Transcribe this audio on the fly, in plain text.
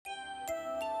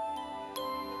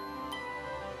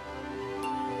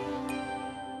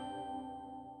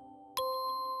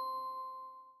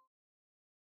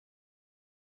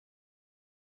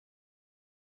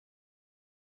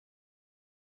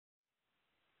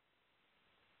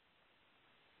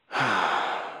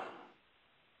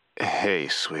Hey,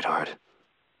 sweetheart.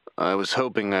 I was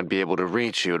hoping I'd be able to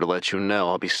reach you to let you know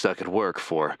I'll be stuck at work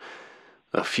for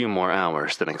a few more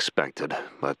hours than expected,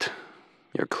 but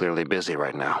you're clearly busy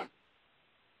right now.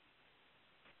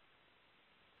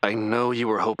 I know you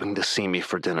were hoping to see me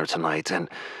for dinner tonight, and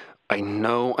I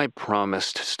know I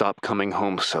promised to stop coming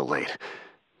home so late,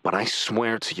 but I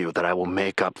swear to you that I will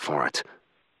make up for it.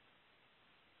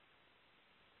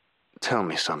 Tell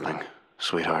me something,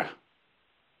 sweetheart.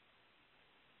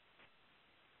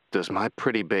 Does my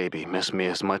pretty baby miss me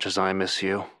as much as I miss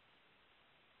you?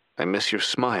 I miss your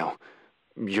smile,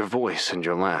 your voice, and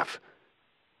your laugh.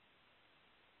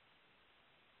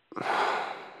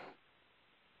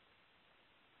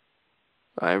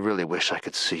 I really wish I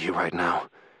could see you right now,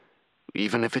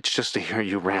 even if it's just to hear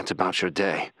you rant about your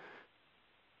day.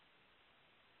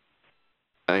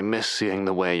 I miss seeing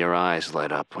the way your eyes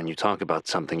light up when you talk about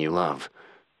something you love.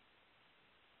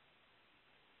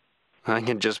 I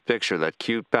can just picture that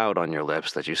cute pout on your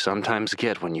lips that you sometimes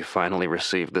get when you finally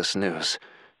receive this news.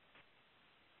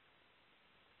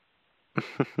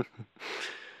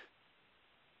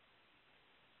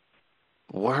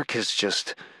 Work is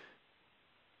just...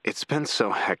 It's been so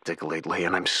hectic lately,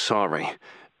 and I'm sorry.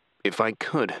 If I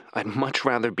could, I'd much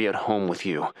rather be at home with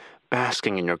you,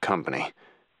 basking in your company.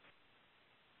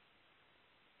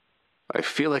 I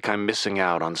feel like I'm missing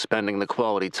out on spending the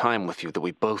quality time with you that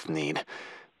we both need,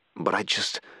 but I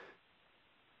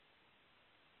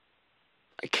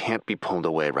can't be pulled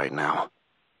away right now.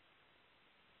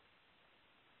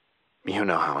 You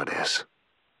know how it is.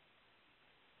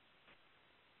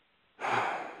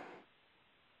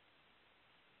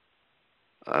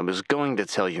 I was going to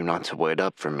tell you not to wait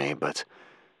up for me, but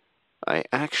I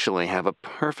actually have a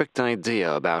perfect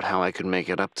idea about how I could make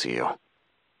it up to you.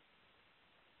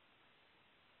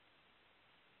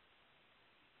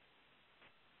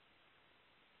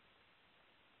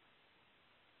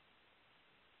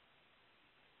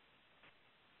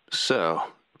 So,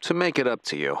 to make it up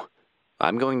to you,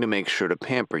 I'm going to make sure to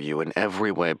pamper you in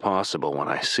every way possible when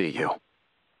I see you.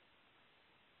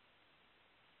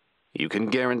 You can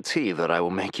guarantee that I will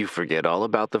make you forget all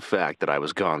about the fact that I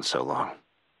was gone so long.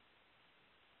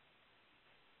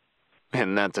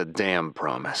 And that's a damn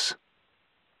promise.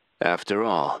 After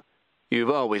all, you've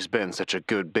always been such a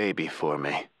good baby for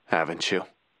me, haven't you?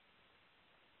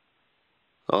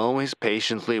 Always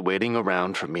patiently waiting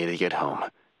around for me to get home,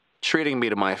 treating me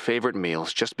to my favorite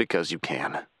meals just because you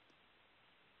can.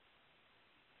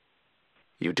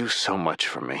 You do so much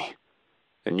for me,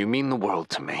 and you mean the world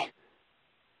to me.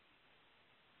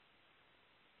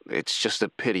 It's just a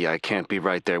pity I can't be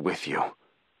right there with you,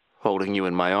 holding you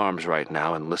in my arms right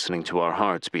now and listening to our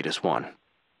hearts beat as one.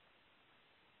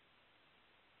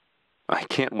 I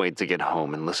can't wait to get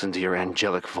home and listen to your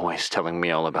angelic voice telling me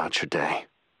all about your day.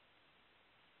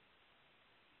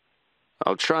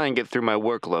 I'll try and get through my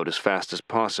workload as fast as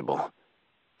possible.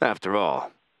 After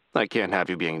all, I can't have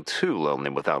you being too lonely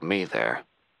without me there.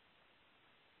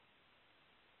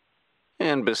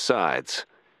 And besides,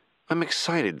 I'm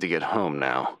excited to get home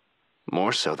now,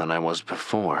 more so than I was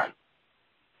before.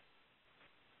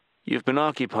 You've been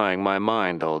occupying my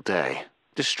mind all day,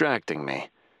 distracting me.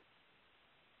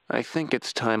 I think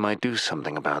it's time I do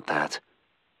something about that.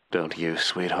 Don't you,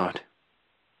 sweetheart?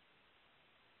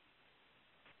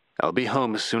 I'll be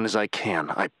home as soon as I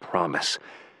can, I promise.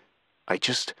 I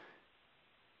just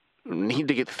need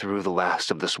to get through the last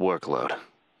of this workload,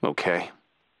 okay?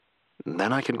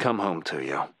 Then I can come home to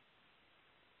you.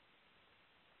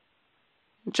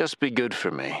 Just be good for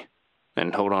me,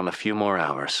 and hold on a few more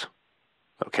hours,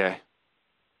 okay?